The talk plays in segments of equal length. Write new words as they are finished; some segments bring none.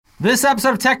This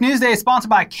episode of Tech News Day is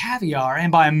sponsored by Caviar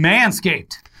and by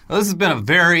Manscaped. Well, this has been a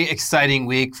very exciting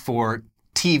week for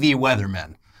TV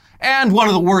weathermen. And one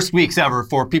of the worst weeks ever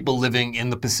for people living in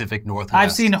the Pacific Northwest.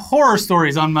 I've seen horror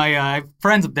stories on my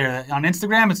friends up there on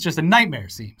Instagram. It's just a nightmare,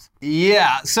 it seems.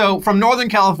 Yeah, so from Northern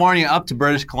California up to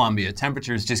British Columbia,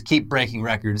 temperatures just keep breaking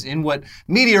records in what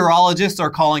meteorologists are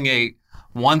calling a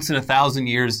once in 1,000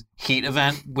 years heat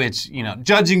event, which,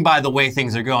 judging by the way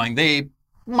things are going, they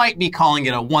might be calling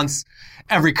it a once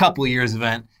every couple of years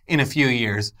event in a few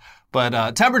years.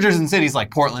 But temperatures in cities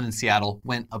like Portland and Seattle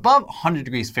went above 100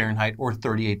 degrees Fahrenheit or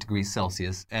 38 degrees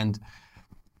Celsius. And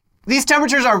these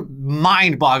temperatures are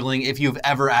mind-boggling if you've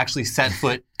ever actually set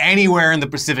foot anywhere in the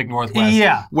Pacific Northwest.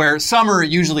 Yeah. Where summer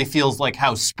usually feels like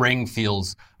how spring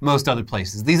feels most other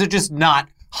places. These are just not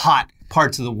hot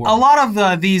parts of the world. A lot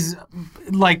of these,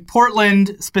 like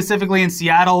Portland, specifically in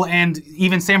Seattle, and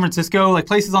even San Francisco, like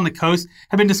places on the coast,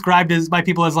 have been described by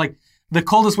people as like, the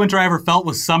coldest winter I ever felt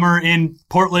was summer in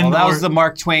Portland. Well, that was the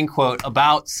Mark Twain quote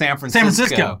about San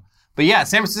Francisco. But yeah,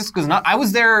 San Francisco's not... I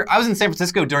was in San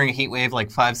Francisco during a heat wave like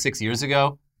 5-6 years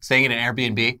ago, staying in an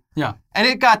Airbnb. Yeah. And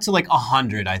it got to like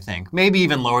 100, I think. Maybe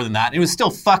even lower than that. It was still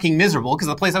fucking miserable because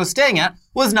the place I was staying at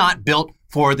was not built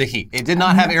for the heat. It did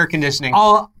not have air conditioning. It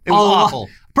was awful.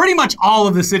 Pretty much all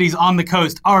of the cities on the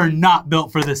coast are not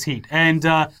built for this heat. And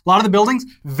a lot of the buildings,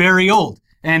 very old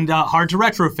and hard to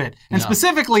retrofit. And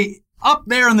specifically... up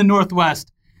there in the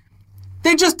Northwest,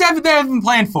 they haven't been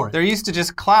planned for it. They're used to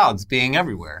just clouds being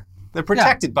everywhere. They're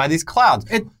protected by these clouds.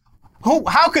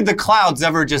 How could the clouds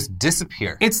ever just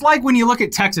disappear? It's like when you look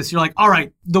at Texas, you're like, all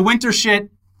right, the winter shit,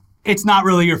 it's not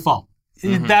really your fault.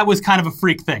 Mm-hmm. That was kind of a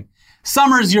freak thing.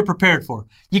 Summers you're prepared for.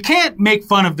 You can't make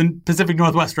fun of the Pacific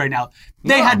Northwest right now.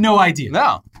 They had no idea.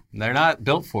 No, they're not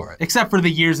built for it. Except for the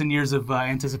years and years of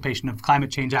anticipation of climate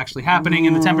change actually happening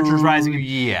and the temperatures rising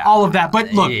and all of that.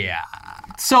 But look,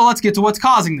 so let's get to what's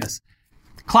causing this.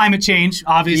 Climate change,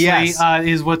 obviously,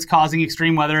 is what's causing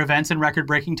extreme weather events and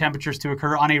record-breaking temperatures to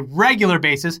occur on a regular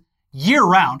basis,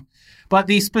 year-round. But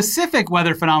the specific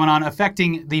weather phenomenon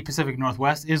affecting the Pacific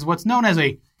Northwest is what's known as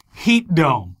a heat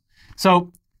dome.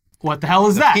 So... what the hell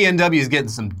is that? PNW is getting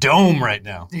some dome right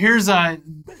now. Here's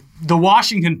the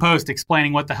Washington Post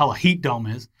explaining what the hell a heat dome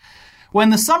is.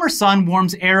 When the summer sun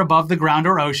warms air above the ground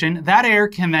or ocean, that air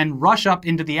can then rush up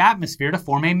into the atmosphere to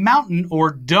form a mountain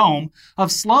or dome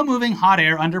of slow-moving hot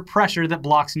air under pressure that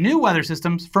blocks new weather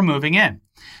systems from moving in.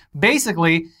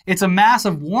 Basically, it's a mass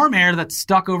of warm air that's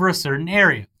stuck over a certain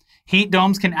area. Heat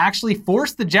domes can actually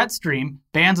force the jet stream,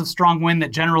 bands of strong wind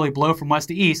that generally blow from west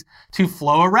to east, to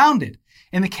flow around it.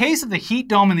 In the case of the heat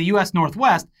dome in the U.S.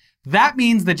 Northwest, that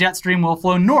means the jet stream will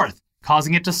flow north,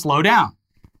 causing it to slow down.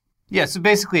 Yeah, so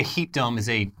basically a heat dome is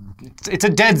it's a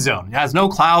dead zone. It has no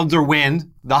clouds or wind.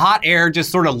 The hot air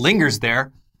just sort of lingers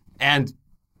there and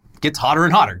gets hotter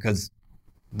and hotter because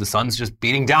the sun's just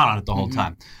beating down on it the whole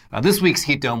time. This week's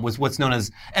heat dome was what's known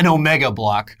as an omega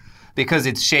block because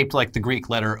it's shaped like the Greek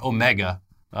letter omega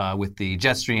with the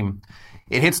jet stream.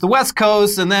 It hits the west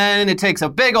coast, and then it takes a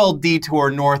big old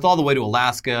detour north all the way to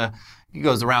Alaska. It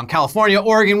goes around California,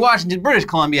 Oregon, Washington, British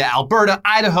Columbia, Alberta,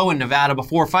 Idaho, and Nevada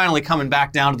before finally coming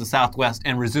back down to the southwest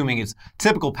and resuming its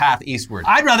typical path eastward.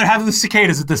 I'd rather have the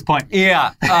cicadas at this point.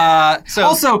 Yeah.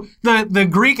 Also, the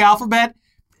Greek alphabet,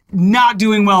 not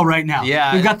doing well right now.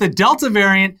 Yeah. We've got the Delta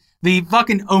variant, the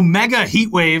fucking Omega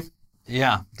heat wave.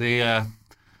 Yeah.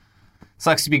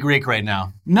 Sucks to be Greek right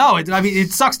now. No,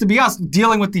 it sucks to be us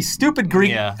dealing with the stupid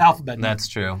Greek alphabet. That's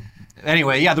true.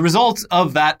 Anyway, the result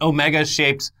of that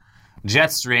omega-shaped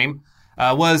jet stream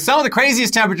was some of the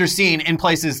craziest temperatures seen in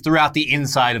places throughout the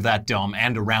inside of that dome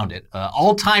and around it.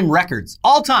 All-time records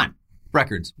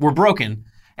were broken,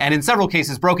 and in several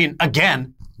cases broken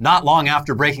again, not long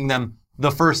after breaking them the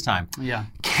first time. Yeah.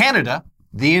 Canada,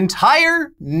 the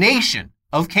entire nation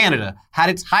of Canada,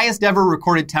 had its highest ever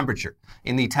recorded temperature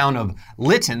in the town of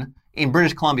Lytton in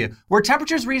British Columbia, where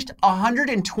temperatures reached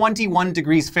 121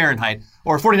 degrees Fahrenheit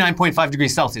or 49.5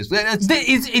 degrees Celsius.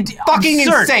 It's fucking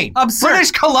insane. Absurd. British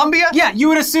Columbia? Yeah, you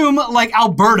would assume like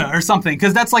Alberta or something,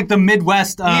 because that's like the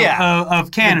Midwest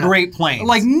of Canada. The Great Plains.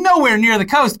 Like nowhere near the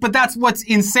coast, but that's what's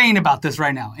insane about this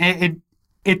right now.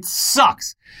 It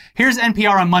sucks. Here's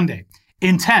NPR on Monday.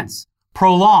 Intense,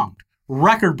 prolonged,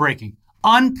 record-breaking,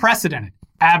 unprecedented,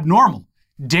 abnormal,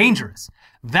 dangerous.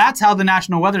 That's how the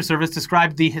National Weather Service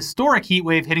described the historic heat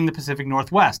wave hitting the Pacific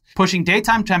Northwest, pushing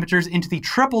daytime temperatures into the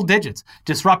triple digits,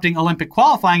 disrupting Olympic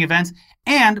qualifying events,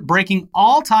 and breaking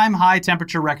all-time high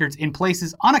temperature records in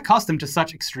places unaccustomed to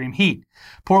such extreme heat.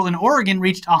 Portland, Oregon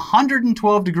reached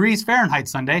 112 degrees Fahrenheit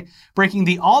Sunday, breaking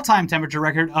the all-time temperature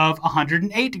record of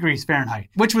 108 degrees Fahrenheit,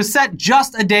 which was set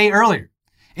just a day earlier.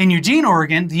 In Eugene,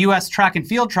 Oregon, the U.S. track and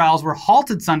field trials were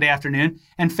halted Sunday afternoon,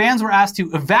 and fans were asked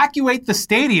to evacuate the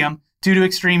stadium due to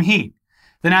extreme heat.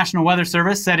 The National Weather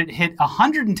Service said it hit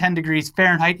 110 degrees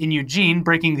Fahrenheit in Eugene,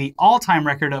 breaking the all-time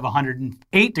record of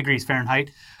 108 degrees Fahrenheit.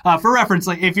 For reference,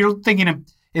 like if you're thinking of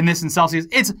in Celsius,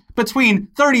 it's between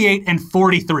 38 and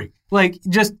 43.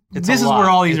 This is where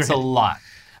all these are. It's a lot.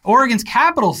 Oregon's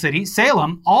capital city,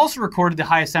 Salem, also recorded the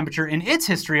highest temperature in its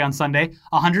history on Sunday,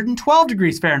 112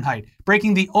 degrees Fahrenheit,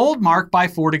 breaking the old mark by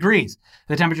 4 degrees.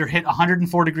 The temperature hit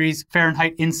 104 degrees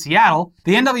Fahrenheit in Seattle.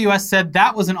 The NWS said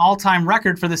that was an all-time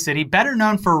record for the city, better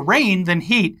known for rain than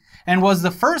heat, and was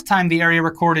the first time the area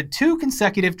recorded 2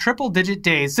 consecutive triple-digit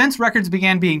days since records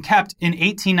began being kept in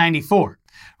 1894.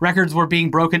 Records were being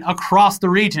broken across the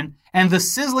region, and the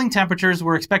sizzling temperatures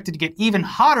were expected to get even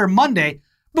hotter Monday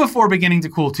before beginning to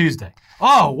cool Tuesday.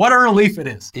 Oh, what a relief it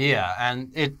is. Yeah, and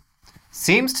it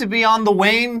seems to be on the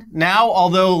wane now,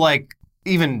 although,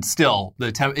 even still,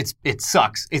 it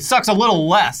sucks. It sucks a little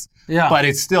less, but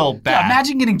it's still bad. Yeah,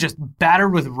 imagine getting just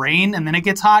battered with rain and then it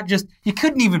gets hot. You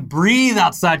couldn't even breathe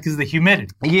outside because of the humidity.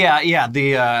 Yeah,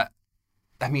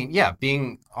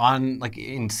 being on,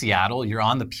 in Seattle, you're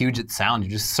on the Puget Sound,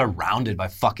 you're just surrounded by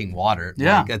fucking water.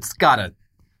 Yeah. It's gotta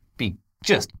be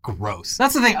just gross.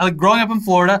 That's the thing. Growing up in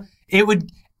Florida, it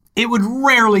would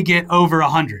rarely get over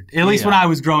 100. At least when I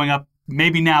was growing up.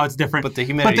 Maybe now it's different. But the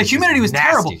humidity was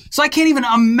terrible. So I can't even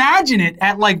imagine it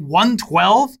at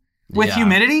 112 with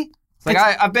humidity.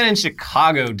 I've been in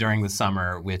Chicago during the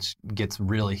summer, which gets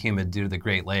really humid due to the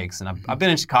Great Lakes, and I've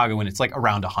been in Chicago when it's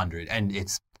around 100, and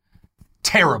it's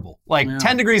terrible.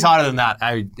 10 degrees hotter than that,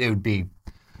 it would be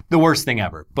the worst thing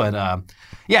ever. But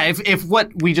if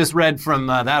what we just read from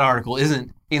that article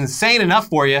isn't insane enough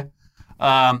for you,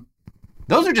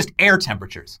 those are just air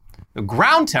temperatures. The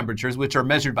ground temperatures, which are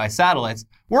measured by satellites,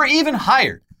 were even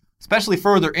higher, especially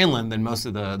further inland than most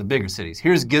of the bigger cities.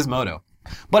 Here's Gizmodo.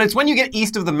 But it's when you get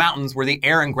east of the mountains where the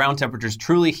air and ground temperatures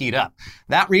truly heat up.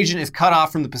 That region is cut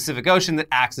off from the Pacific Ocean that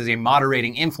acts as a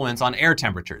moderating influence on air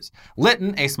temperatures.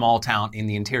 Lytton, a small town in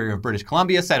the interior of British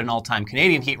Columbia, set an all-time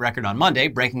Canadian heat record on Monday,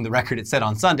 breaking the record it set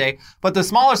on Sunday. But the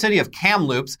smaller city of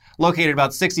Kamloops, located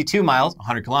about 62 miles,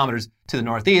 100 kilometers, to the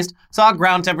northeast, saw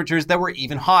ground temperatures that were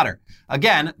even hotter.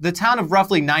 Again, the town of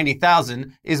roughly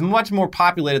 90,000 is much more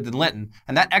populated than Lytton,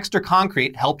 and that extra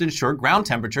concrete helped ensure ground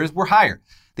temperatures were higher.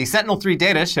 The Sentinel-3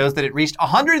 data shows that it reached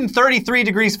 133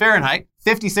 degrees Fahrenheit,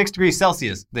 56 degrees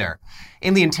Celsius there.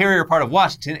 In the interior part of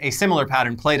Washington, a similar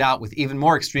pattern played out with even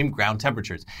more extreme ground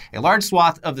temperatures. A large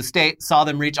swath of the state saw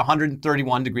them reach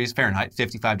 131 degrees Fahrenheit,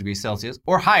 55 degrees Celsius,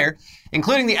 or higher,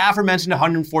 including the aforementioned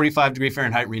 145 degree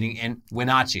Fahrenheit reading in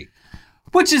Wenatchee.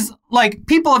 Which is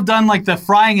people have done the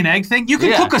frying an egg thing. You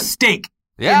could cook a steak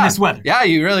in this weather. Yeah,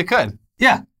 you really could.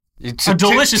 Yeah. A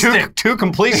delicious steak. To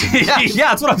completion. Yeah,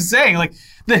 that's what I'm saying.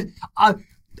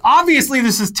 Obviously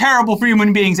this is terrible for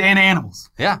human beings and animals.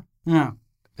 Yeah. Yeah.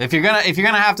 If you're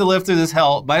gonna have to live through this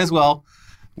hell, might as well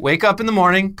wake up in the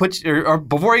morning, or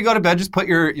before you go to bed, just put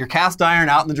your cast iron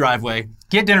out in the driveway.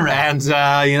 Get dinner ready.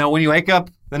 And when you wake up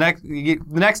the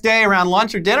next day around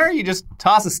lunch or dinner, you just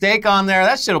toss a steak on there.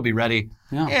 That shit'll be ready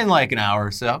in an hour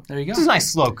or so. There you go. It's a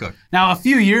nice slow cook. Now, a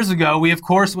few years ago, we of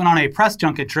course went on a press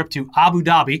junket trip to Abu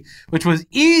Dhabi, which was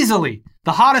easily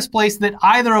the hottest place that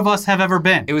either of us have ever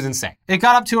been. It was insane. It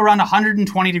got up to around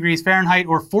 120 degrees Fahrenheit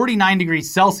or 49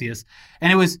 degrees Celsius,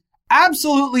 and it was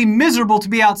absolutely miserable to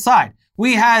be outside.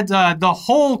 We had the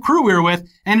whole crew we were with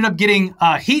ended up getting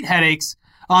heat headaches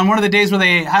on one of the days where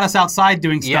they had us outside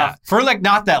doing stuff. Yeah, for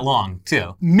not that long,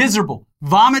 too. Miserable.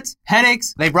 Vomits,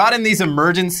 headaches. They brought in these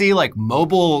emergency,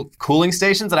 mobile cooling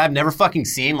stations that I've never fucking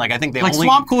seen. I think they only...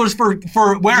 swamp coolers for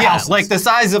warehouses. Yeah, the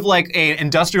size of, an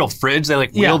industrial fridge. They,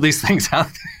 wheel these things out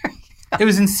there. It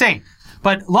was insane.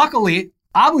 But luckily,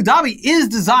 Abu Dhabi is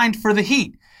designed for the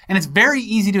heat. And it's very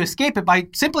easy to escape it by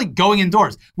simply going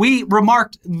indoors. We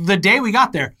remarked the day we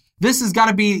got there, this has got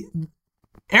to be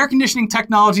air conditioning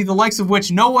technology, the likes of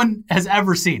which no one has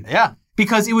ever seen. Yeah.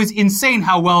 Because it was insane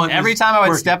how well it was Every time I would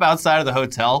working. step outside of the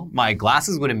hotel, my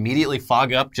glasses would immediately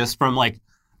fog up just from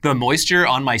the moisture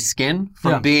on my skin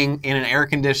from being in an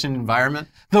air-conditioned environment.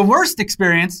 The worst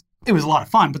experience, it was a lot of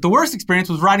fun, but the worst experience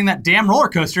was riding that damn roller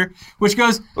coaster, which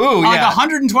goes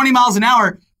 120 miles an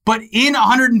hour, but in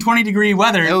 120 degree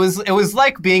weather. It was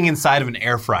like being inside of an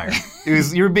air fryer.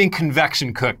 You were being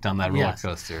convection cooked on that roller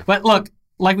coaster. But look,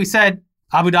 like we said,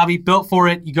 Abu Dhabi, built for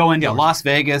it. You go in. Yeah, Las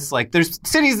Vegas. There's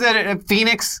cities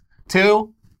Phoenix,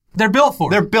 too. They're built for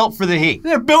it. They're built for the heat.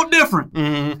 They're built different.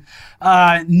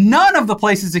 Mm-hmm. None of the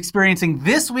places experiencing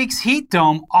this week's heat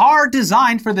dome are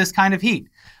designed for this kind of heat.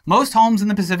 Most homes in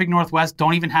the Pacific Northwest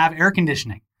don't even have air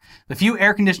conditioning. The few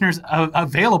air conditioners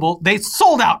available, they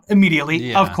sold out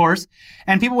immediately, of course.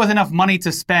 And people with enough money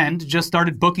to spend just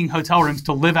started booking hotel rooms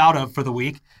to live out of for the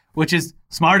week, which is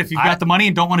smart if you've got the money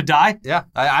and don't want to die. Yeah,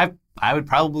 I would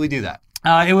probably do that.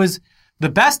 It was the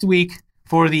best week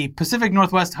for the Pacific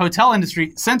Northwest hotel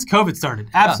industry since COVID started.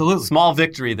 Absolutely. Yeah, small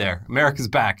victory there. America's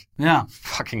back. Yeah.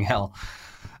 Fucking hell.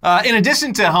 In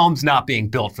addition to homes not being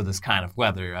built for this kind of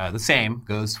weather, the same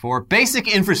goes for basic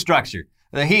infrastructure.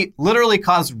 The heat literally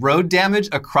caused road damage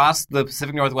across the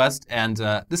Pacific Northwest, and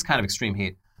this kind of extreme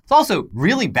heat. It's also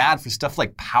really bad for stuff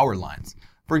like power lines.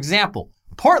 For example,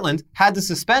 Portland had to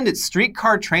suspend its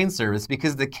streetcar train service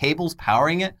because the cables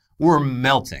powering it were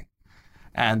melting.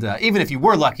 And even if you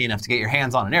were lucky enough to get your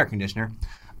hands on an air conditioner,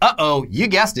 you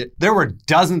guessed it, there were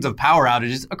dozens of power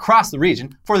outages across the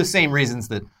region for the same reasons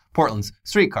that Portland's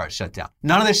streetcars shut down.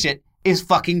 None of this shit is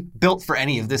fucking built for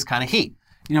any of this kind of heat.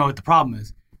 You know what the problem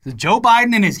is? It's Joe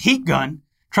Biden and his heat gun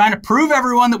trying to prove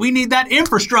everyone that we need that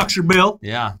infrastructure bill.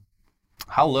 Yeah.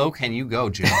 How low can you go,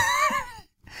 Joe?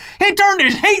 He turned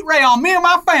his heat ray on me and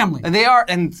my family. And they are,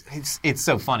 and it's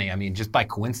so funny. I mean, just by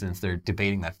coincidence, they're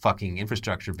debating that fucking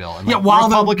infrastructure bill. And like, while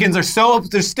Republicans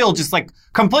they're still just like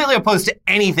completely opposed to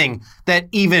anything that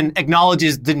even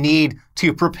acknowledges the need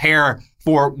to prepare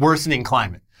for worsening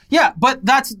climate. Yeah, but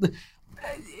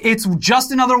it's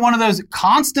just another one of those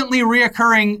constantly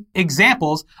reoccurring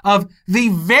examples of the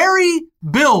very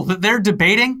bill that they're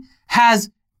debating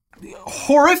has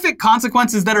horrific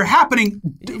consequences that are happening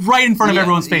right in front of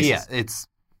everyone's faces. Yeah, it's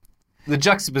the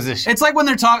juxtaposition. It's like when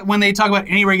they talk about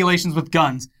any regulations with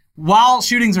guns while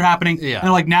shootings are happening, and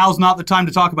they're like, now's not the time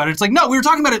to talk about it. It's like, no, we were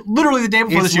talking about it literally the day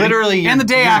before the shooting. It's literally and the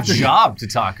day after. Your job to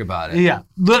talk about it. Yeah.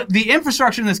 The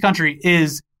infrastructure in this country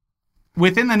is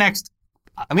within the next,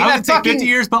 I would say 50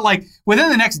 years, but like within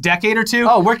the next decade or two,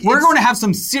 we're going to have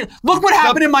some look what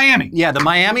happened in Miami. Yeah, the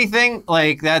Miami thing,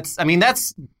 like that's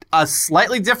a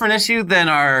slightly different issue than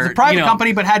our... It's a private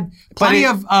company, but had plenty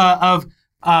of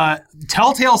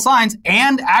telltale signs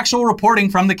and actual reporting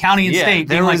from the county and state.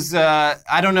 There was,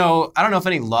 I don't know if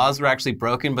any laws were actually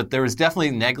broken, but there was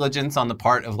definitely negligence on the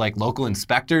part of like local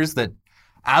inspectors that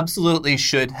absolutely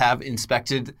should have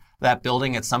inspected that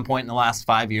building at some point in the last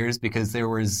 5 years, because there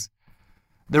was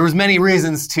many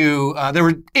reasons to, there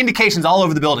were indications all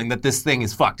over the building that this thing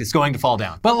is fucked. It's going to fall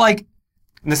down. But like...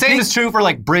 And the same is true for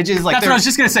like bridges. Like that's what I was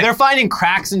just going to say. They're finding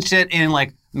cracks and shit in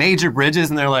like major bridges,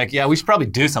 and they're like, yeah, we should probably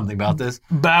do something about this.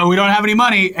 But we don't have any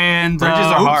money, and bridges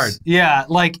are hard. Yeah,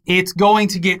 like it's going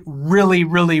to get really,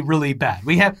 really, really bad.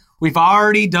 We've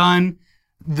already done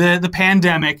the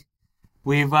pandemic.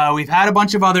 We've had a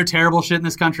bunch of other terrible shit in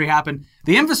this country happen.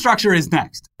 The infrastructure is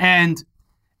next, and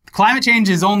climate change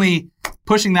is only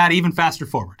pushing that even faster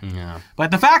forward. Yeah.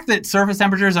 But the fact that surface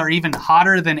temperatures are even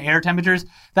hotter than air temperatures,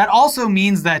 that also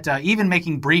means that even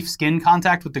making brief skin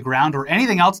contact with the ground or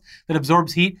anything else that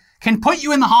absorbs heat can put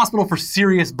you in the hospital for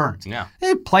serious burns. Yeah.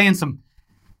 Playing some,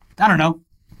 I don't know,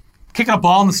 kicking a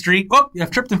ball in the street. Oh,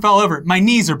 I've tripped and fell over. My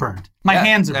knees are burned. My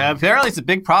hands are burned. Apparently it's a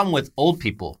big problem with old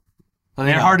people. Well,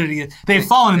 they're harder to get. They've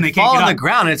fallen and they can't get up. Fall on the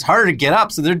ground and it's harder to get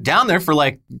up, so they're down there for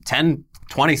like 10,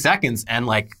 20 seconds and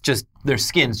like just their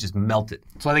skin's just melted.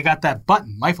 That's why they got that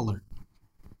button, life alert.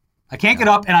 I can't get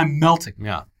up and I'm melting.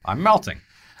 Yeah, I'm melting.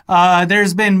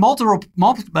 There's been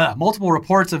multiple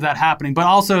reports of that happening, but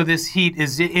also this heat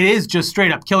is just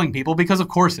straight up killing people, because of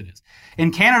course it is.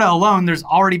 In Canada alone, there's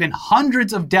already been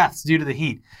hundreds of deaths due to the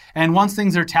heat. And once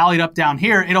things are tallied up down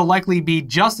here, it'll likely be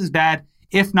just as bad,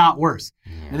 if not worse.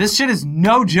 Now, this shit is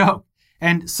no joke.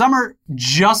 And summer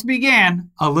just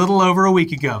began a little over a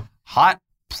week ago. Hot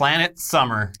planet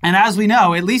summer. And as we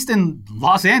know, at least in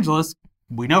Los Angeles,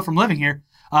 we know from living here,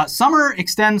 summer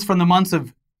extends from the months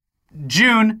of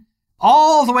June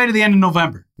all the way to the end of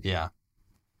November. Yeah.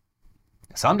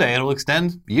 Someday it'll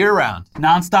extend year-round.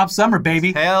 Non-stop summer,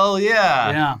 baby. Hell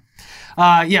yeah.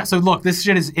 Yeah, so look, this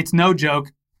shit it's no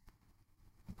joke.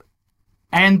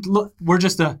 And look, we're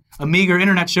just a meager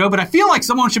internet show, but I feel like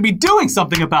someone should be doing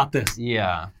something about this.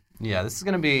 Yeah, this is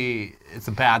going to be, it's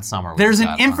a bad summer. There's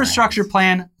an infrastructure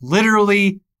plan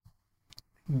literally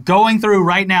going through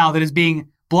right now that is being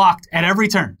blocked at every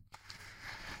turn.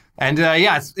 And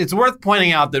it's worth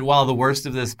pointing out that while the worst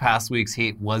of this past week's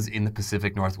heat was in the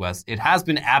Pacific Northwest, it has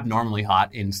been abnormally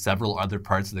hot in several other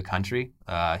parts of the country.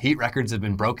 Heat records have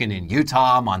been broken in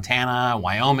Utah, Montana,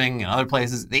 Wyoming, and other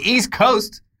places. The East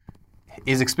Coast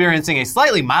is experiencing a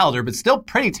slightly milder but still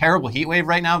pretty terrible heat wave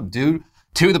right now due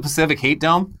to the Pacific Heat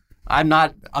Dome. I'm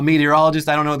not a meteorologist.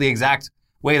 I don't know the exact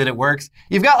way that it works.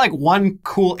 You've got like one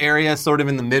cool area sort of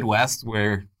in the Midwest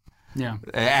where... Yeah.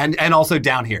 And also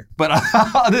down here. But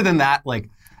other than that, like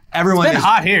everyone... It's been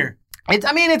hot here.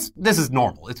 This is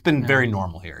normal. It's been very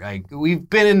normal here. We've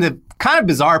been in the kind of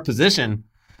bizarre position,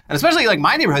 and especially like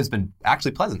my neighborhood's been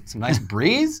actually pleasant. Some nice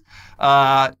breeze.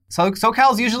 So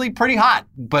SoCal's usually pretty hot,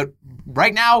 but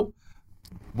right now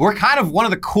we're kind of one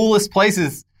of the coolest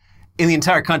places in the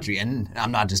entire country. And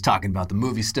I'm not just talking about the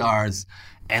movie stars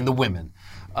and the women.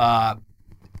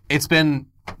 If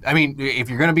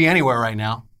you're going to be anywhere right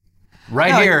now,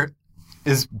 here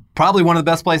is probably one of the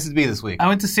best places to be this week. I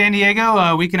went to San Diego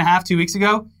a week and a half, 2 weeks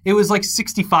ago. It was like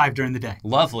 65 during the day.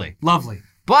 Lovely. Lovely.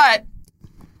 But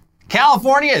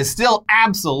California is still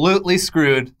absolutely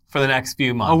screwed for the next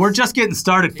few months. Oh, we're just getting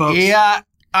started, folks. Yeah,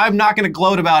 I'm not going to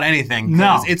gloat about anything.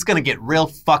 No. It's going to get real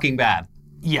fucking bad.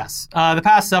 Yes. The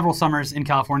past several summers in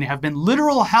California have been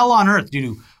literal hell on earth due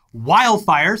to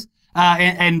wildfires.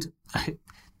 And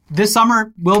this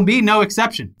summer will be no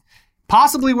exception.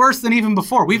 Possibly worse than even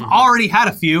before. We've already had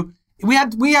a few. We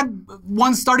had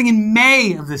one starting in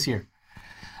May of this year.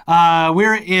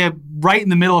 We're right in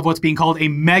the middle of what's being called a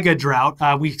mega drought.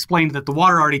 We explained that the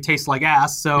water already tastes like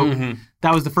ass, so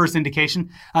that was the first indication.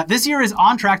 This year is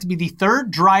on track to be the third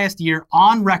driest year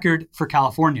on record for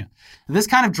California. This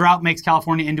kind of drought makes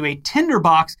California into a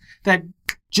tinderbox that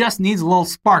just needs a little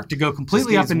spark to go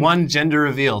completely up. One gender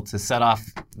reveal to set off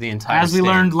the entire as we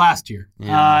learned last year.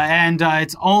 Yeah.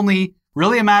 It's only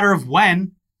really a matter of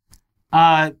when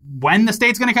the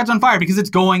state's going to catch on fire, because it's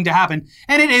going to happen.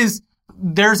 And it is.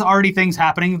 There's already things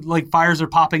happening, like fires are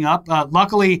popping up.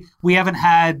 Luckily, we haven't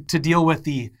had to deal with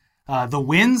the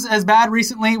winds as bad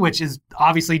recently, which is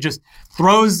obviously just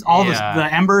throws all the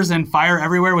embers and fire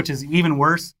everywhere, which is even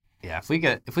worse. Yeah, if we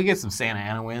get some Santa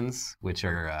Ana winds, which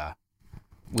are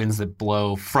winds that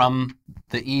blow from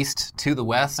the east to the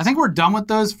west. I think we're done with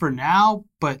those for now,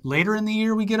 but later in the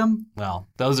year we get them. Well,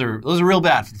 those are real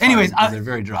bad for the Anyways, they're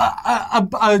very dry.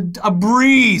 A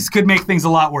breeze could make things a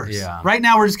lot worse. Yeah. Right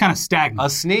now we're just kind of stagnant. A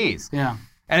sneeze. Yeah.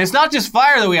 And it's not just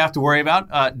fire that we have to worry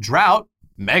about. Drought,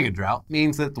 mega drought,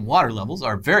 means that the water levels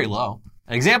are very low.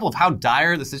 An example of how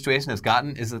dire the situation has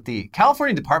gotten is that the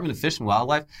California Department of Fish and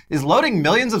Wildlife is loading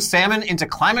millions of salmon into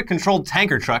climate-controlled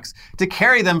tanker trucks to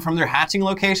carry them from their hatching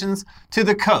locations to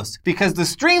the coast, because the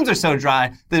streams are so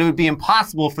dry that it would be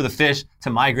impossible for the fish to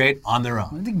migrate on their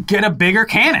own. Get a bigger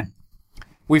cannon.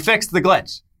 We fixed the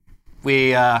glitch.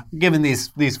 We given these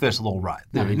fish a little ride.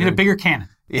 No, you need a bigger cannon.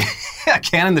 Yeah, a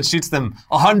cannon that shoots them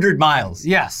 100 miles.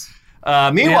 Yes.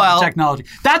 Meanwhile, technology.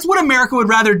 That's what America would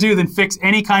rather do than fix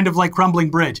any kind of like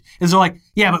crumbling bridge. Is they're like,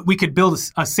 yeah, but we could build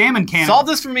a salmon cannon. Solve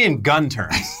this for me in gun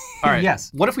terms. All right. Yes.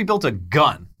 What if we built a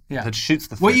gun that shoots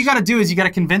the fish? What you got to do is you got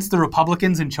to convince the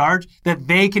Republicans in charge that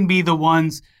they can be the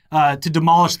ones to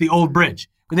demolish the old bridge.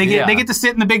 They get to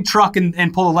sit in the big truck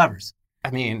and pull the levers.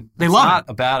 I mean, they it's love not it.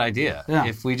 a bad idea. Yeah.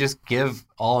 If we just give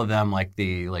all of them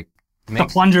the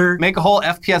plunger, make a whole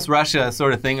FPS Russia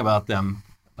sort of thing about them.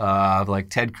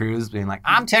 Like Ted Cruz being like,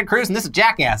 I'm Ted Cruz and this is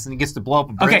Jackass, and he gets to blow up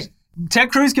a bridge. Okay,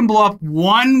 Ted Cruz can blow up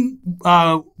one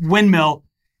windmill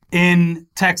in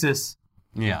Texas.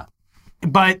 Yeah.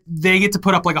 But they get to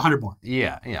put up like 100 more.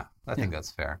 Yeah. I think that's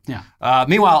fair. Yeah.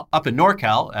 Meanwhile, up in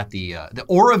NorCal, at the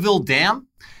Oroville Dam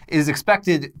is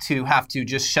expected to have to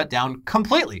just shut down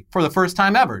completely for the first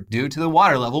time ever due to the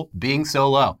water level being so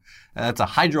low. That's a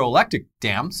hydroelectric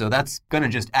dam, so that's going to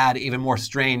just add even more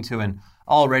strain to an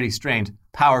already strained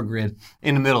power grid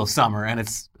in the middle of summer, and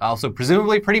it's also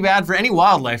presumably pretty bad for any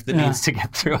wildlife that needs to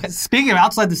get through it. Speaking of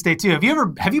outside the state too, have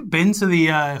you been to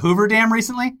the Hoover Dam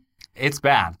recently? It's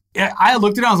bad. Yeah, I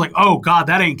looked at it, I was like, oh God,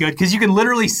 that ain't good, because you can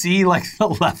literally see like the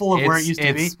level of where it used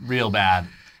to be. It's real bad.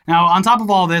 Now, on top of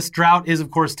all this, drought is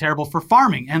of course terrible for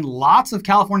farming, and lots of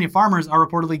California farmers are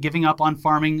reportedly giving up on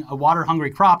farming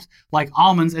water-hungry crops like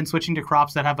almonds and switching to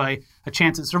crops that have a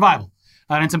chance at survival.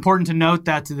 And it's important to note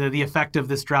that the effect of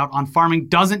this drought on farming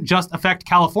doesn't just affect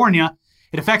California,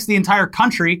 it affects the entire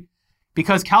country,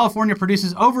 because California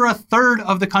produces over a third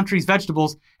of the country's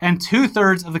vegetables and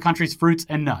 2/3 of the country's fruits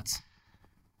and nuts.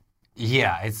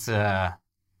 Yeah, it's kind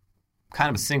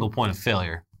of a single point of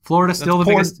failure. Florida's still the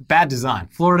biggest. Bad design.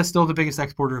 Florida's still the biggest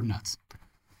exporter of nuts.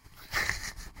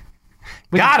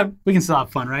 Got him. We can still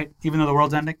have fun, right? Even though the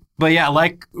world's ending. But yeah,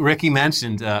 like Ricky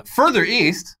mentioned, further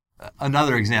east,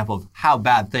 another example of how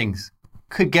bad things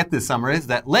could get this summer is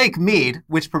that Lake Mead,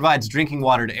 which provides drinking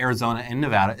water to Arizona and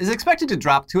Nevada, is expected to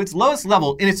drop to its lowest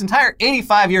level in its entire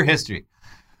 85-year history,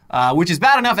 which is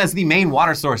bad enough as the main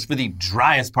water source for the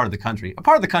driest part of the country, a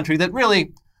part of the country that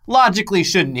really logically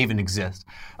shouldn't even exist.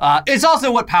 It's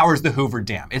also what powers the Hoover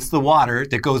Dam. It's the water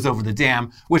that goes over the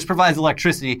dam, which provides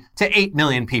electricity to 8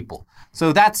 million people.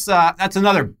 So that's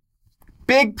another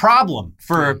big problem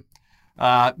for,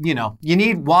 you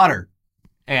need water.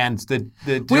 and the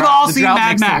We've all the seen drought Mad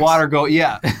makes Max. the water go.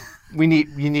 Yeah, you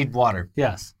need water.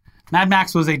 Yes. Mad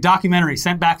Max was a documentary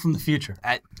sent back from the future.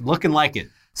 Looking like it.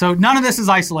 So none of this is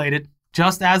isolated.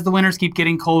 Just as the winters keep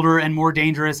getting colder and more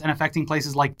dangerous and affecting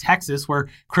places like Texas, where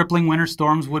crippling winter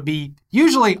storms would be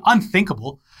usually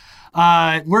unthinkable,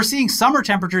 we're seeing summer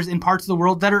temperatures in parts of the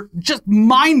world that are just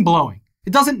mind-blowing.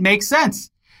 It doesn't make sense.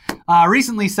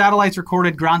 Recently, satellites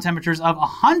recorded ground temperatures of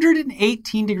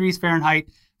 118 degrees Fahrenheit,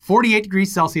 48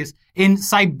 degrees Celsius in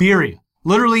Siberia,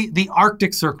 literally the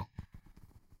Arctic Circle.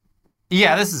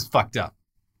 Yeah, this is fucked up.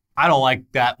 I don't like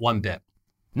that one bit.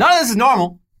 None of this is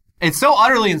normal. It's so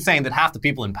utterly insane that half the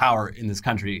people in power in this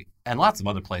country and lots of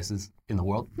other places in the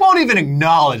world won't even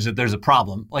acknowledge that there's a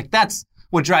problem. Like, that's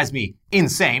what drives me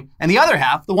insane. And the other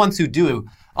half, the ones who do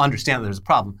understand that there's a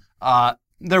problem,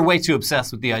 they're way too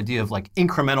obsessed with the idea of like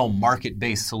incremental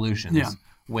market-based solutions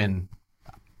when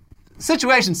the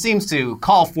situation seems to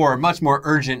call for much more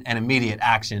urgent and immediate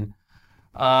action.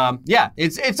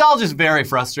 It's all just very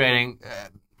frustrating.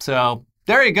 So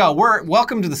there you go.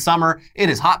 Welcome to the summer. It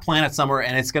is hot planet summer,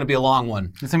 and it's going to be a long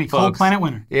one. It's going to be cold planet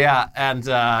winter. Yeah, and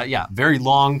very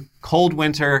long, cold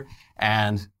winter,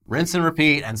 and rinse and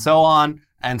repeat, and so on,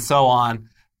 and so on.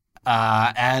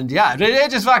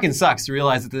 It just fucking sucks to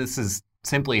realize that this is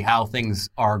simply how things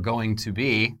are going to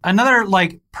be. Another,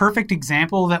 perfect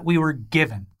example that we were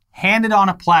given, handed on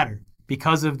a platter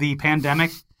because of the pandemic,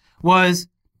 was,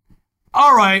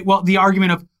 all right, well, the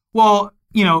argument of, well,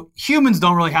 humans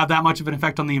don't really have that much of an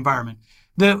effect on the environment.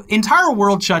 The entire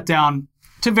world shut down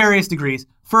to various degrees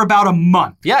for about a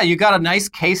month. Yeah, you got a nice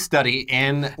case study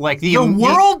in the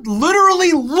world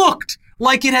literally looked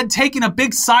like it had taken a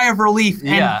big sigh of relief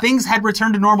and things had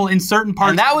returned to normal in certain parts.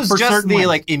 And that was just the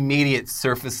ways. Immediate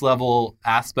surface level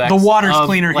aspect. The water's of,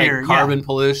 cleaner here. Carbon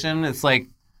pollution. It's I'm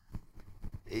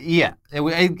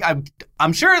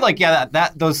sure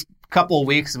that those couple of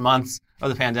weeks and months of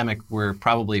the pandemic were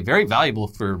probably very valuable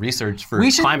for research for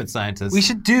climate scientists. We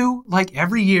should do,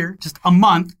 every year, just a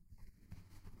month.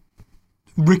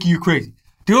 Ricky, you're crazy.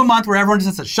 Do a month where everyone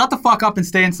just says, shut the fuck up and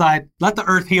stay inside. Let the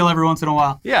earth heal every once in a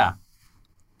while. Yeah.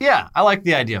 Yeah, I like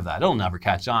the idea of that. It'll never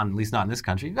catch on, at least not in this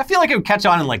country. I feel like it would catch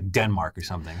on in, Denmark or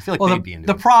something. I feel like they'd be into it.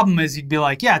 The problem is you'd be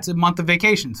like, yeah, it's a month of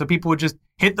vacation. So people would just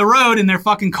hit the road in their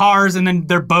fucking cars and then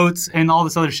their boats and all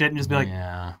this other shit and just be like,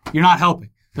 you're not helping.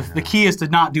 The key is to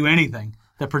not do anything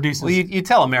that produces... Well, you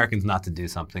tell Americans not to do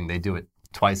something, they do it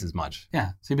twice as much.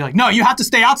 Yeah. So you'd be like, no, you have to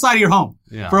stay outside of your home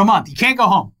for a month. You can't go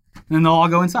home. And then they'll all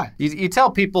go inside. You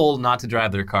tell people not to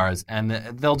drive their cars, and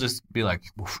they'll just be like,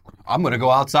 I'm going to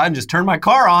go outside and just turn my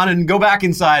car on and go back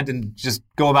inside and just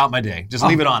go about my day. Just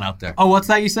leave it on out there. Oh, what's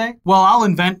that you say? Well, I'll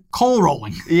invent coal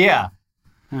rolling. Yeah.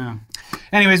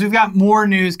 Anyways, we've got more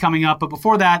news coming up. But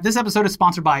before that, this episode is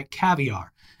sponsored by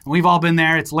Caviar. And we've all been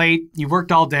there. It's late. You've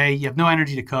worked all day. You have no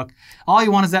energy to cook. All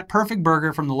you want is that perfect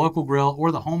burger from the local grill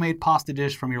or the homemade pasta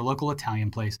dish from your local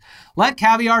Italian place. Let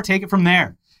Caviar take it from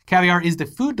there. Caviar is the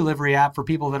food delivery app for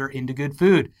people that are into good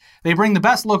food. They bring the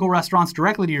best local restaurants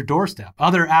directly to your doorstep.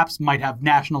 Other apps might have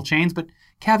national chains, but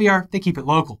Caviar, they keep it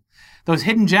local. Those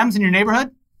hidden gems in your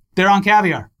neighborhood, they're on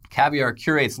Caviar. Caviar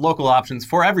curates local options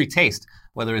for every taste.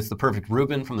 Whether it's the perfect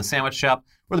Reuben from the sandwich shop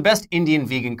or the best Indian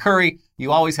vegan curry,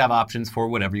 you always have options for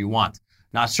whatever you want.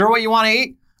 Not sure what you want to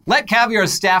eat? Let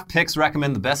Caviar's staff picks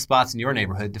recommend the best spots in your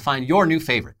neighborhood to find your new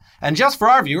favorite. And just for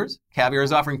our viewers, Caviar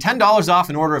is offering $10 off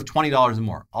an order of $20 or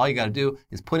more. All you got to do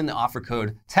is put in the offer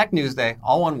code TechNewsDay,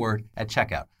 all one word, at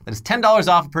checkout. That is $10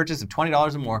 off a purchase of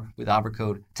 $20 or more with offer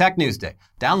code TechNewsDay.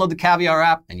 Download the Caviar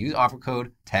app and use offer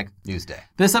code TechNewsDay.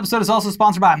 This episode is also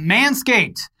sponsored by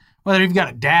Manscaped. Whether you've got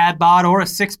a dad bod or a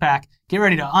six-pack, get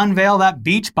ready to unveil that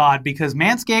beach bod because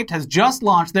Manscaped has just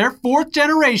launched their 4th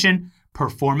generation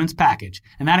performance package.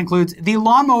 And that includes the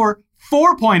Lawnmower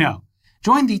 4.0.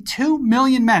 Join the 2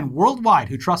 million men worldwide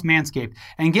who trust Manscaped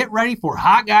and get ready for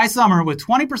hot guy summer with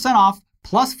 20% off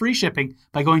plus free shipping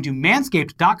by going to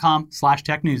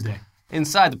manscaped.com/technewsday.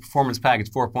 Inside the Performance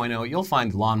Package 4.0, you'll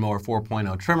find the Lawnmower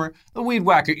 4.0 trimmer, the Weed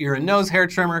Whacker ear and nose hair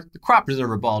trimmer, the Crop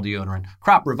Preserver ball deodorant,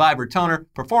 Crop Reviver toner,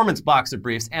 Performance boxer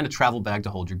briefs, and a travel bag to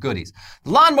hold your goodies.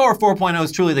 The Lawnmower 4.0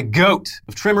 is truly the GOAT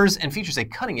of trimmers and features a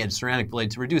cutting-edge ceramic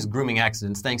blade to reduce grooming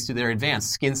accidents thanks to their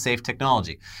advanced skin-safe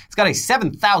technology. It's got a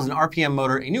 7,000 RPM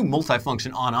motor, a new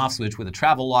multifunction on-off switch with a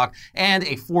travel lock, and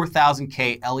a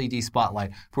 4,000K LED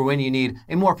spotlight for when you need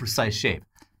a more precise shape.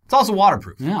 It's also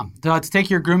waterproof. Yeah. To take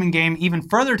your grooming game even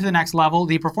further to the next level,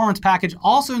 the Performance Package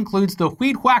also includes the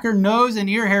Weed Whacker nose and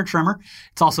ear hair trimmer.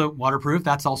 It's also waterproof.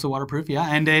 That's also waterproof, yeah.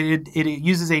 And it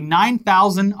uses a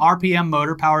 9,000 RPM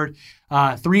motor powered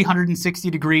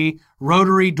 360-degree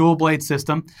rotary dual-blade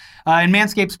system. And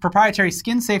Manscaped's proprietary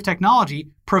skin-safe technology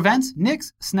prevents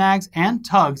nicks, snags, and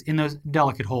tugs in those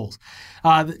delicate holes.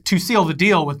 To seal the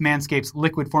deal with Manscaped's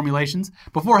liquid formulations,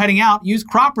 before heading out, use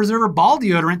Crop Preserver ball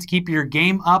deodorant to keep your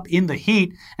game up in the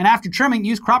heat. And after trimming,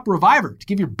 use Crop Reviver to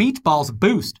give your beach balls a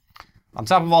boost. On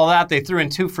top of all that, they threw in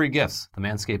 2 free gifts, the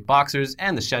Manscaped Boxers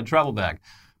and the Shed Travel Bag.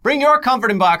 Bring your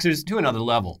comfort in boxers to another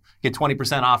level. Get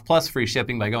 20% off plus free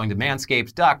shipping by going to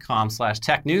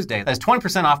manscaped.com/technewsday. That's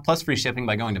 20% off plus free shipping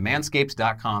by going to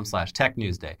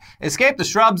manscaped.com/technewsday. Escape the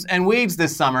shrubs and weeds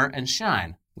this summer and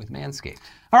shine with Manscaped.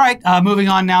 All right, moving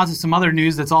on now to some other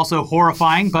news that's also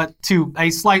horrifying, but to a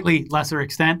slightly lesser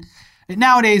extent.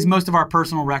 Nowadays, most of our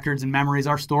personal records and memories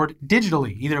are stored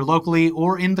digitally, either locally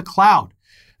or in the cloud.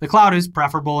 The cloud is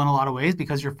preferable in a lot of ways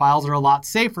because your files are a lot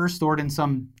safer stored in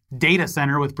some data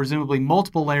center with presumably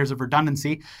multiple layers of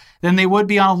redundancy than they would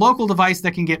be on a local device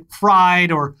that can get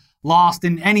fried or lost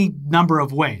in any number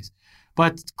of ways.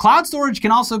 But cloud storage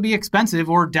can also be expensive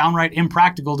or downright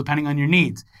impractical depending on your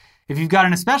needs. If you've got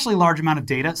an especially large amount of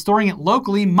data, storing it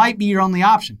locally might be your only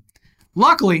option.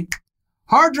 Luckily,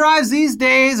 hard drives these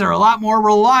days are a lot more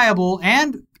reliable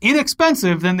and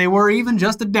inexpensive than they were even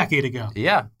just a decade ago.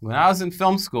 Yeah, when I was in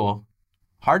film school,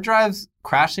 hard drives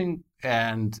crashing,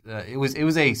 and it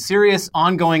was a serious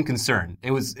ongoing concern. It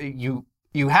was you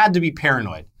had to be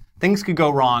paranoid. Things could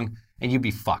go wrong, and you'd be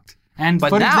fucked. And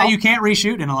but footage that you can't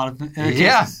reshoot in a lot of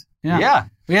cases. Yeah.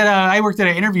 We had I worked at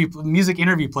an music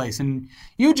interview place, and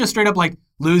you would just straight up like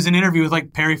lose an interview with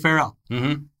like Perry Farrell.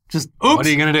 Mm-hmm. Just oops. What are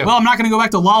you gonna do? Well, I'm not gonna go back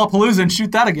to Lollapalooza and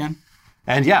shoot that again.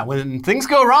 And yeah, when things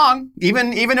go wrong,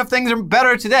 even if things are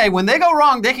better today, when they go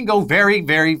wrong, they can go very,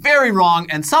 very, very wrong.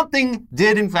 And something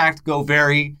did in fact go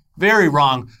very, very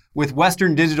wrong with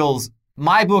Western Digital's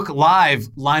MyBook Live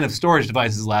line of storage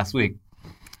devices last week.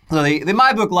 So the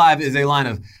MyBook Live is a line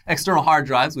of external hard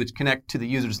drives which connect to the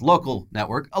user's local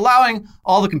network, allowing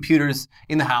all the computers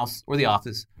in the house or the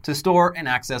office to store and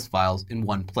access files in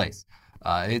one place.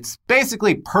 It's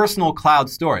basically personal cloud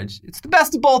storage. It's the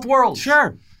best of both worlds.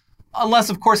 Sure. Unless,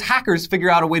 of course, hackers figure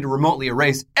out a way to remotely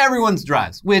erase everyone's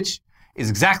drives, which is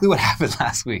exactly what happened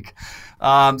last week.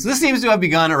 So this seems to have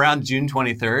begun around June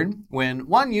 23rd, when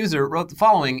one user wrote the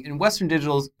following in Western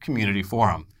Digital's community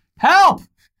forum. Help!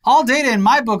 All data in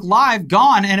MyBook Live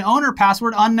gone and owner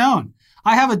password unknown.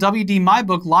 I have a WD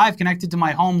MyBook Live connected to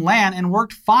my home LAN and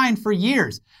worked fine for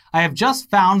years. I have just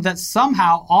found that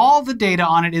somehow all the data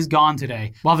on it is gone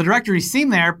today, while the directory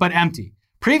seemed there but empty.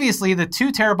 Previously, the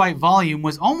 2 terabyte volume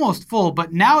was almost full,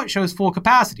 but now it shows full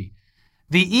capacity.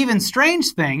 The even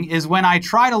strange thing is when I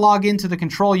try to log into the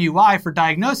Control UI for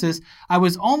diagnosis, I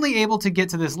was only able to get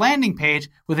to this landing page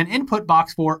with an input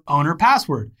box for owner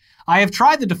password. I have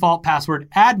tried the default password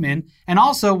admin and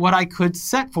also what I could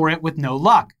set for it with no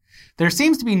luck. There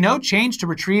seems to be no change to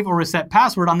retrieve or reset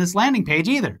password on this landing page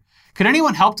either. Could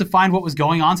anyone help to find what was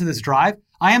going on to this drive?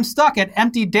 I am stuck at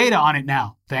empty data on it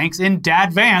now. Thanks in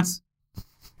Dad Vance.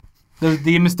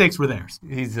 The mistakes were theirs.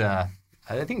 I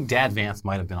think Dad Vance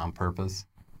might have been on purpose.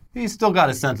 He's still got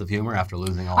a sense of humor after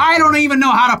losing all. I don't even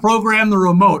know how to program the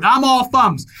remote. I'm all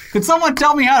thumbs. Could someone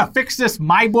tell me how to fix this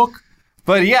MyBook?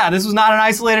 But yeah, this was not an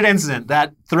isolated incident.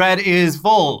 That thread is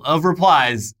full of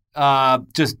replies,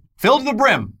 just filled to the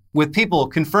brim with people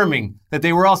confirming that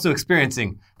they were also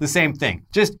experiencing the same thing.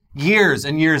 Just years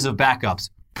and years of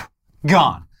backups.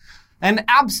 Gone. An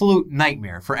absolute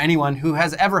nightmare for anyone who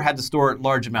has ever had to store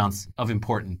large amounts of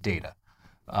important data.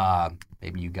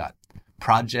 Maybe you got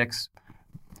projects,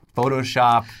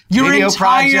 Photoshop, your video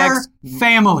entire projects,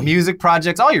 family, music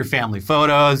projects, all your family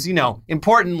photos,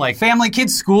 important like family,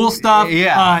 kids, school stuff,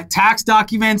 yeah. Tax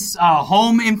documents,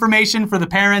 home information for the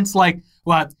parents, like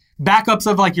what backups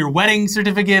of like your wedding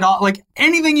certificate, like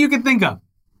anything you can think of,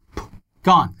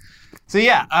 gone. So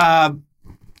yeah,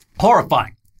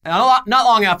 horrifying. And not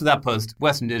long after that post,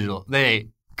 Western Digital, they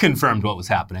confirmed what was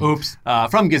happening. Oops.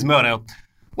 From Gizmodo,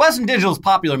 Western Digital's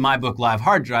popular MyBook Live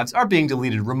hard drives are being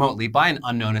deleted remotely by an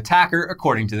unknown attacker,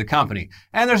 according to the company.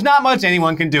 And there's not much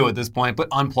anyone can do at this point but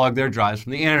unplug their drives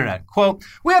from the internet. Quote,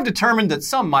 we have determined that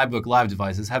some MyBook Live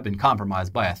devices have been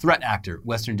compromised by a threat actor,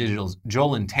 Western Digital's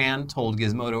Jolin Tan told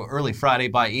Gizmodo early Friday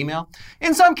by email.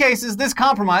 In some cases, this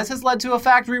compromise has led to a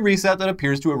factory reset that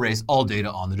appears to erase all data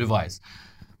on the device.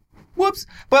 Whoops.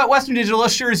 But Western Digital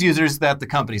assures users that the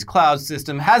company's cloud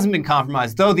system hasn't been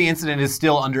compromised, though the incident is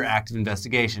still under active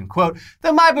investigation. Quote, the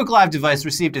MyBook Live device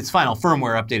received its final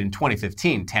firmware update in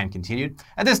 2015, Tan continued.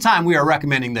 At this time, we are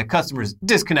recommending that customers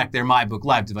disconnect their MyBook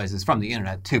Live devices from the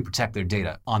internet to protect their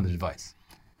data on the device.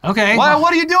 Okay. Well,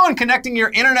 what are you doing connecting your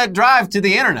internet drive to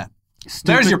the internet? Stupid,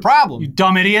 there's your problem. You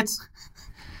dumb idiots.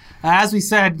 As we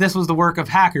said, this was the work of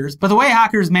hackers, but the way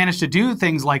hackers manage to do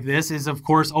things like this is, of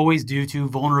course, always due to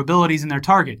vulnerabilities in their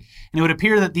target. And it would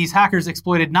appear that these hackers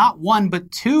exploited not one,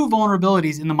 but two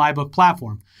vulnerabilities in the MyBook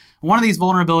platform. One of these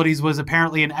vulnerabilities was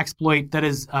apparently an exploit that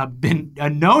has been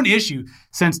a known issue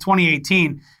since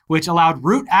 2018, which allowed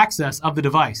root access of the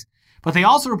device. But they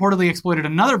also reportedly exploited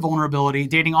another vulnerability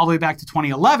dating all the way back to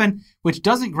 2011, which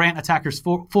doesn't grant attackers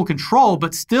full control,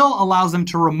 but still allows them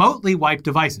to remotely wipe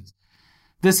devices.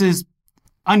 This is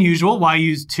unusual. Why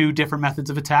use two different methods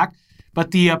of attack?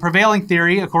 But the prevailing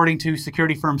theory, according to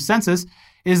security firm Census,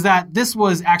 is that this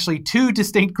was actually two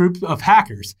distinct groups of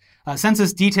hackers.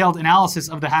 Census' detailed analysis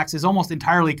of the hacks is almost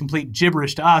entirely complete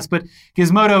gibberish to us, but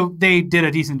Gizmodo, they did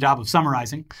a decent job of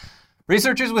summarizing.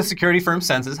 Researchers with security firm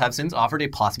Census have since offered a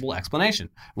possible explanation.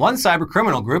 One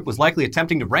cybercriminal group was likely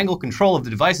attempting to wrangle control of the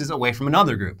devices away from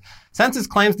another group. Census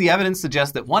claims the evidence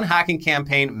suggests that one hacking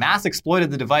campaign mass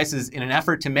exploited the devices in an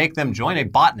effort to make them join a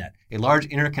botnet, a large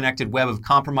interconnected web of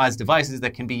compromised devices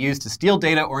that can be used to steal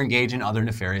data or engage in other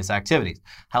nefarious activities.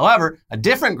 However, a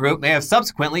different group may have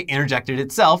subsequently interjected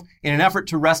itself in an effort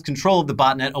to wrest control of the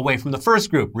botnet away from the first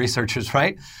group, researchers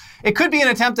write. It could be an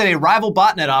attempt at a rival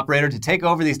botnet operator to take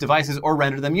over these devices or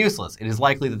render them useless. It is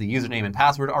likely that the username and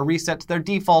password are reset to their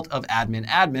default of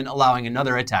admin, allowing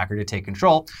another attacker to take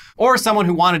control, or someone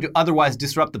who wanted to otherwise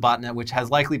disrupt the botnet, which has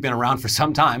likely been around for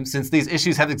some time, since these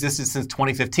issues have existed since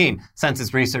 2015,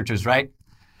 Census researchers write.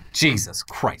 Jesus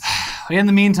Christ. In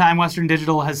the meantime, Western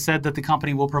Digital has said that the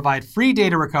company will provide free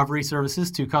data recovery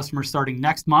services to customers starting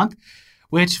next month,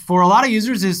 which for a lot of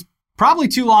users is probably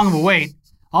too long of a wait.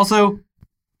 Also,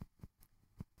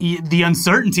 the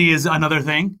uncertainty is another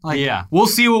thing. We'll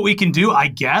see what we can do, I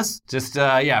guess. Just,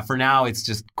 for now, it's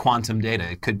just quantum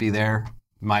data. It could be there,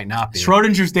 might not be.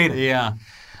 Schrodinger's data. Yeah.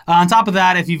 On top of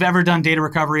that, if you've ever done data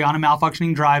recovery on a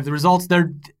malfunctioning drive, the results,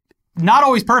 they're not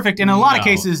always perfect. And in a lot of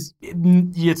cases, you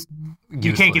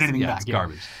can't get anything back. It's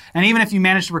garbage. And even if you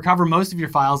manage to recover most of your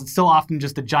files, it's still often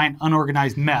just a giant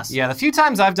unorganized mess. Yeah, the few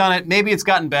times I've done it, maybe it's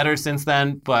gotten better since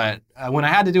then, but when I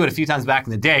had to do it a few times back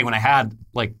in the day, when I had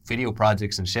video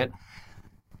projects and shit,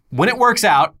 when it works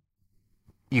out,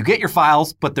 you get your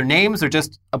files, but their names are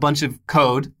just a bunch of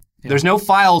code. Yeah. There's no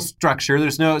file structure.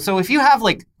 So if you have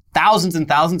thousands and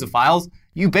thousands of files,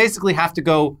 you basically have to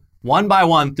go one by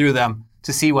one through them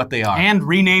to see what they are. And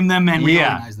rename them and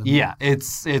reorganize them. Yeah,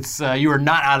 it's you are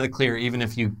not out of the clear even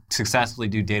if you successfully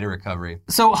do data recovery.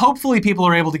 So hopefully people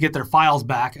are able to get their files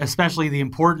back, especially the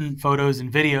important photos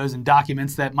and videos and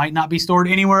documents that might not be stored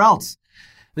anywhere else.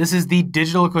 This is the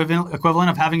digital equivalent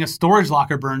of having a storage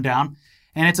locker burned down,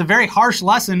 and it's a very harsh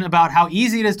lesson about how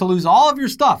easy it is to lose all of your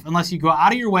stuff unless you go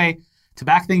out of your way to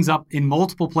back things up in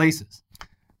multiple places.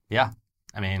 Yeah,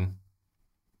 I mean,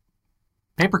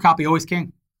 paper copy always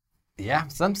king. Yeah,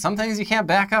 some things you can't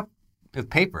back up with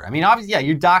paper. I mean, obviously, yeah,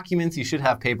 your documents, you should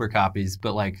have paper copies,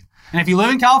 but And if you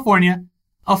live in California,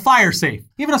 a fire safe,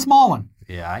 even a small one.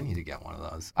 Yeah, I need to get one of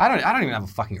those. I don't even have a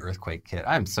fucking earthquake kit.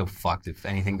 I'm so fucked if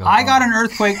anything goes wrong. I got an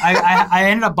earthquake. I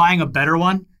ended up buying a better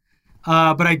one,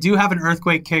 but I do have an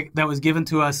earthquake kit that was given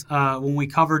to us when we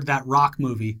covered that Rock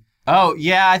movie. Oh,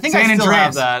 yeah, I think I still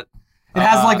have that. It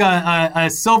has a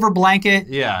silver blanket,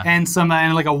 and some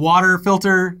and a water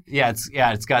filter. It's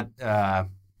got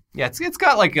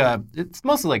it's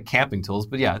mostly camping tools,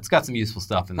 but yeah, it's got some useful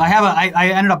stuff in there. I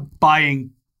ended up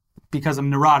buying, because I'm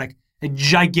neurotic, a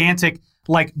gigantic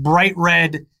bright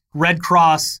Red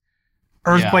Cross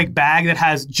earthquake bag that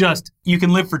has you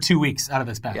can live for 2 weeks out of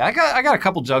this bag. Yeah, I got a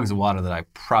couple jugs of water that I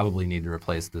probably need to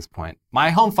replace at this point. My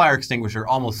home fire extinguisher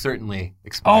almost certainly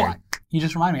expired. Oh, you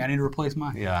just reminded me. I need to replace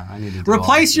mine. Yeah, I need to do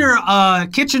replace your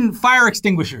kitchen fire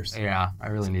extinguishers. Yeah, I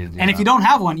really need to do that. And if you don't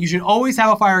have one, you should always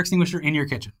have a fire extinguisher in your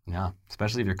kitchen. Yeah,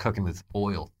 especially if you're cooking with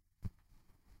oil.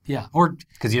 Yeah, or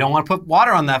because you don't want to put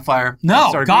water on that fire.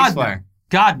 No, God no.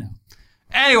 God no.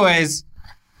 Anyways,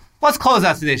 let's close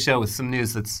out today's show with some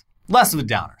news that's less of a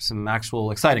downer, some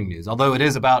actual exciting news, although it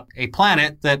is about a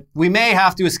planet that we may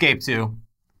have to escape to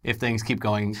if things keep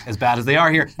going as bad as they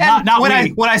are here. And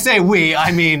when I say we,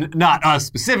 I mean not us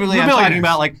specifically. I'm talking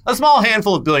about a small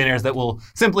handful of billionaires that will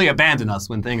simply abandon us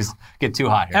when things get too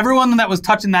hot here. Everyone that was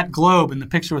touching that globe in the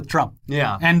picture with Trump.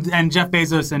 Yeah. And Jeff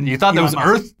Bezos and You thought that was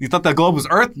Earth? You thought that globe was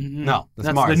Earth? Mm-hmm. No,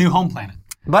 that's Mars. The new home planet.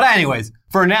 But anyways,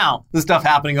 for now, the stuff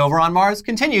happening over on Mars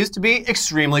continues to be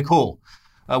extremely cool.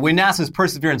 When NASA's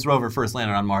Perseverance rover first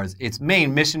landed on Mars, its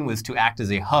main mission was to act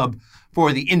as a hub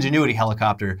for the Ingenuity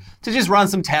helicopter to just run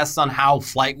some tests on how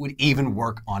flight would even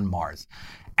work on Mars.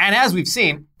 And as we've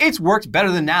seen, it's worked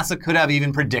better than NASA could have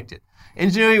even predicted.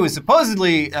 Ingenuity was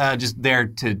supposedly just there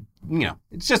to,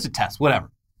 it's just a test, whatever.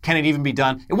 Can it even be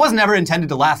done? It was never intended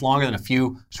to last longer than a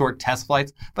few short test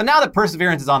flights. But now that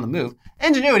Perseverance is on the move,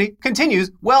 Ingenuity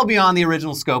continues well beyond the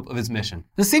original scope of its mission.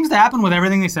 This seems to happen with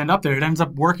everything they send up there. It ends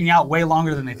up working out way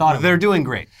longer than they thought it would. They're doing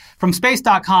great. From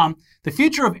Space.com, the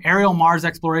future of aerial Mars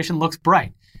exploration looks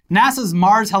bright. NASA's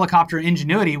Mars helicopter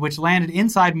Ingenuity, which landed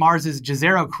inside Mars's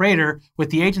Jezero crater with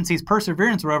the agency's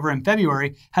Perseverance rover in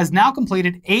February, has now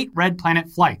completed 8 Red Planet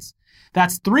flights.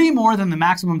 That's 3 more than the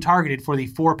maximum targeted for the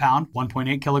 4-pound,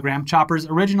 1.8-kilogram chopper's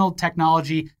original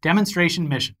technology demonstration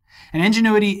mission. And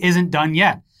Ingenuity isn't done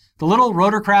yet. The little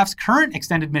rotorcraft's current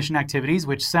extended mission activities,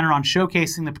 which center on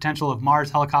showcasing the potential of Mars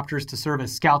helicopters to serve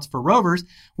as scouts for rovers,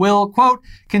 will, quote,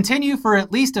 continue for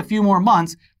at least a few more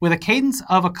months with a cadence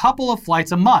of a couple of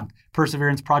flights a month,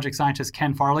 Perseverance project scientist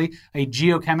Ken Farley, a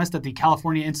geochemist at the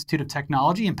California Institute of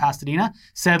Technology in Pasadena,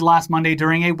 said last Monday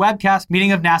during a webcast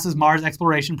meeting of NASA's Mars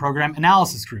Exploration Program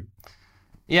Analysis Group.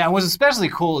 Yeah, what's especially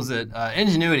cool is that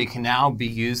Ingenuity can now be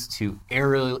used to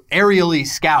aerially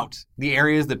scout the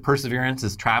areas that Perseverance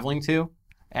is traveling to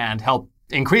and help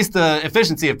increase the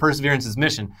efficiency of Perseverance's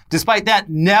mission, despite that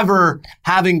never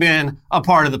having been a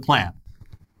part of the plan.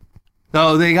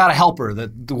 Though they got a helper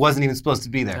that wasn't even supposed to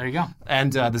be there. There you go.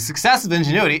 And the success of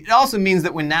Ingenuity, it also means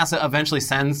that when NASA eventually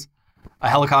sends a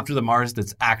helicopter to Mars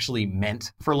that's actually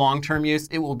meant for long-term use,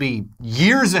 it will be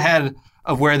years ahead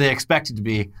of where they expect it to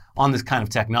be on this kind of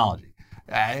technology.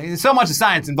 So much of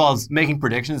science involves making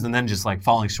predictions and then just like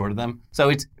falling short of them. So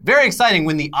it's very exciting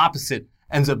when the opposite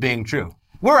ends up being true.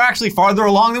 We're actually farther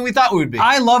along than we thought we would be.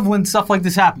 I love when stuff like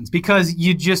this happens because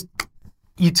you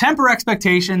temper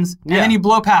expectations and then you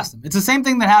blow past them. It's the same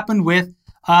thing that happened with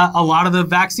a lot of the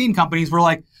vaccine companies. We're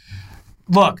like,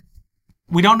 look,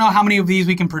 we don't know how many of these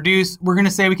we can produce. We're going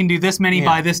to say we can do this many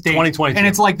by this date. 2022. And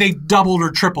it's like they doubled or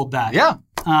tripled that. Yeah.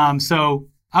 So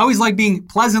I always like being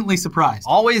pleasantly surprised.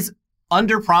 Always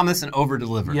under-promise and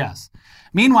over-deliver. Yes.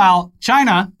 Meanwhile,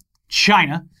 China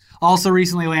also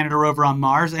recently landed a rover on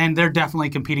Mars, and they're definitely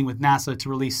competing with NASA to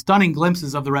release stunning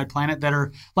glimpses of the red planet that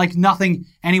are like nothing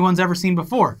anyone's ever seen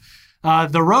before.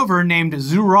 The rover, named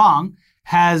Zhurong,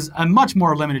 has a much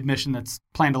more limited mission that's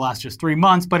planned to last just 3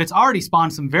 months, but it's already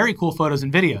spawned some very cool photos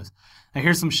and videos. Now,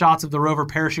 here's some shots of the rover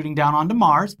parachuting down onto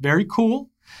Mars. Very cool.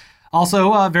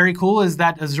 Also, very cool is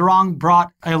that Zhurong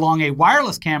brought along a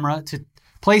wireless camera to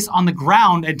place on the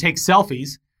ground and take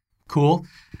selfies. Cool.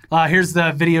 Here's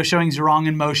the video showing Zhurong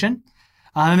in motion.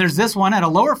 And there's this one at a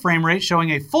lower frame rate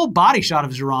showing a full body shot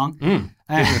of Zhurong. Giving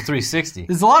a 360.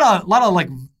 There's a lot of like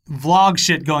vlog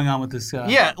shit going on with this.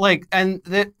 Yeah, like, and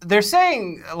they're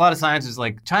saying, a lot of scientists,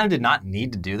 like, China did not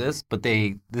need to do this, but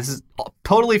this is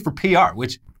totally for PR,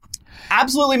 which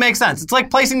absolutely makes sense. It's like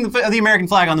placing the American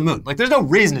flag on the moon. Like, there's no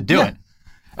reason to do it.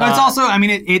 But it's also, I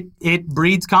mean, it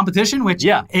breeds competition, which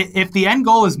if the end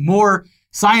goal is more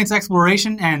science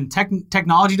exploration and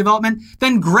technology development,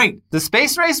 then great. The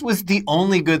space race was the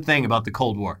only good thing about the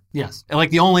Cold War. Yes. And, like,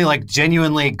 the only, like,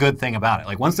 genuinely good thing about it.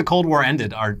 Like, once the Cold War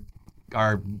ended, our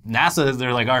NASA,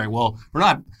 they're like, all right, well, we're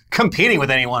not competing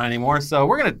with anyone anymore, so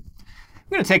we're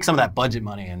gonna take some of that budget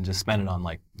money and just spend it on,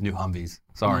 like, new Humvees.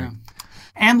 Sorry. Yeah.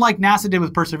 And like NASA did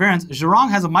with Perseverance, Zhurong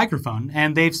has a microphone,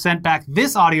 and they've sent back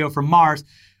this audio from Mars,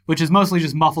 which is mostly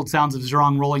just muffled sounds of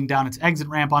Zhurong rolling down its exit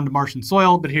ramp onto Martian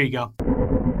soil, but here you go.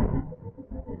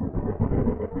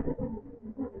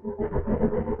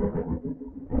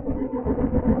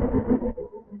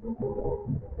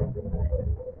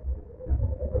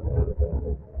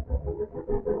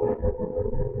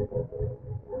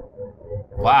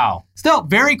 Wow. Still,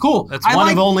 very cool. That's one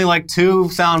of only like 2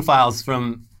 sound files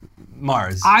from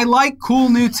Mars. I like cool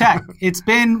new tech.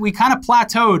 We kind of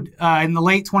plateaued in the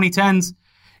late 2010s.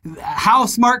 How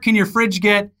smart can your fridge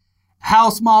get? How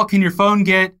small can your phone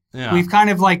get? Yeah. We've kind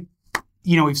of like,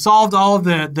 we've solved all of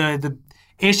the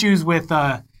issues with,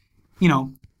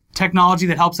 technology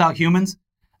that helps out humans.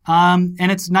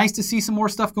 And it's nice to see some more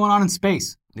stuff going on in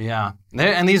space. Yeah.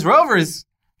 And these rovers,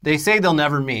 they say they'll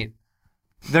never meet.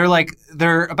 They're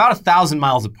about 1,000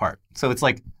 miles apart. So it's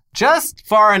like just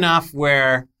far enough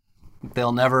where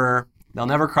they'll never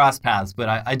cross paths. But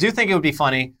I do think it would be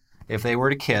funny if they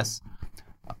were to kiss.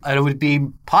 It would be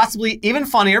possibly even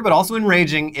funnier, but also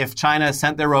enraging if China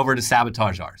sent their rover to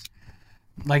sabotage ours.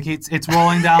 Like it's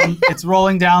rolling down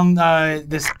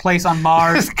this place on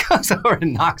Mars. It goes over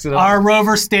and knocks it over. Our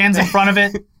rover stands in front of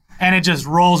it, and it just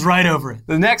rolls right over it.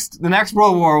 The next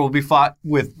World War will be fought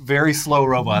with very slow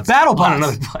robots. BattleBots. On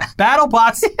another planet.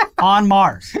 BattleBots on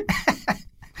Mars.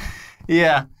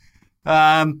 Yeah.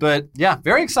 But yeah,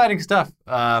 very exciting stuff.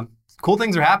 Cool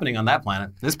things are happening on that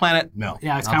planet. This planet, no.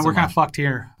 Yeah, we're kind of fucked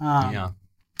here. Yeah.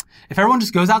 If everyone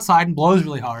just goes outside and blows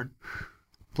really hard,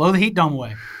 blow the heat dome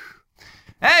away.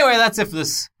 Anyway, that's it for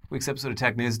this week's episode of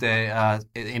Tech News Day.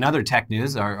 In other tech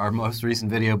news, our most recent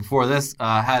video before this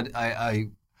had a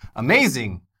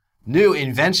amazing new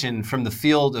invention from the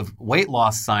field of weight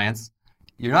loss science.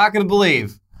 You're not going to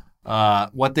believe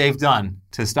what they've done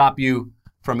to stop you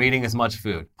from eating as much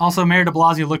food. Also, Mayor de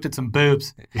Blasio looked at some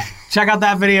boobs. Check out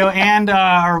that video and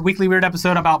our weekly weird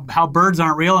episode about how birds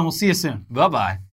aren't real, and we'll see you soon. Bye-bye.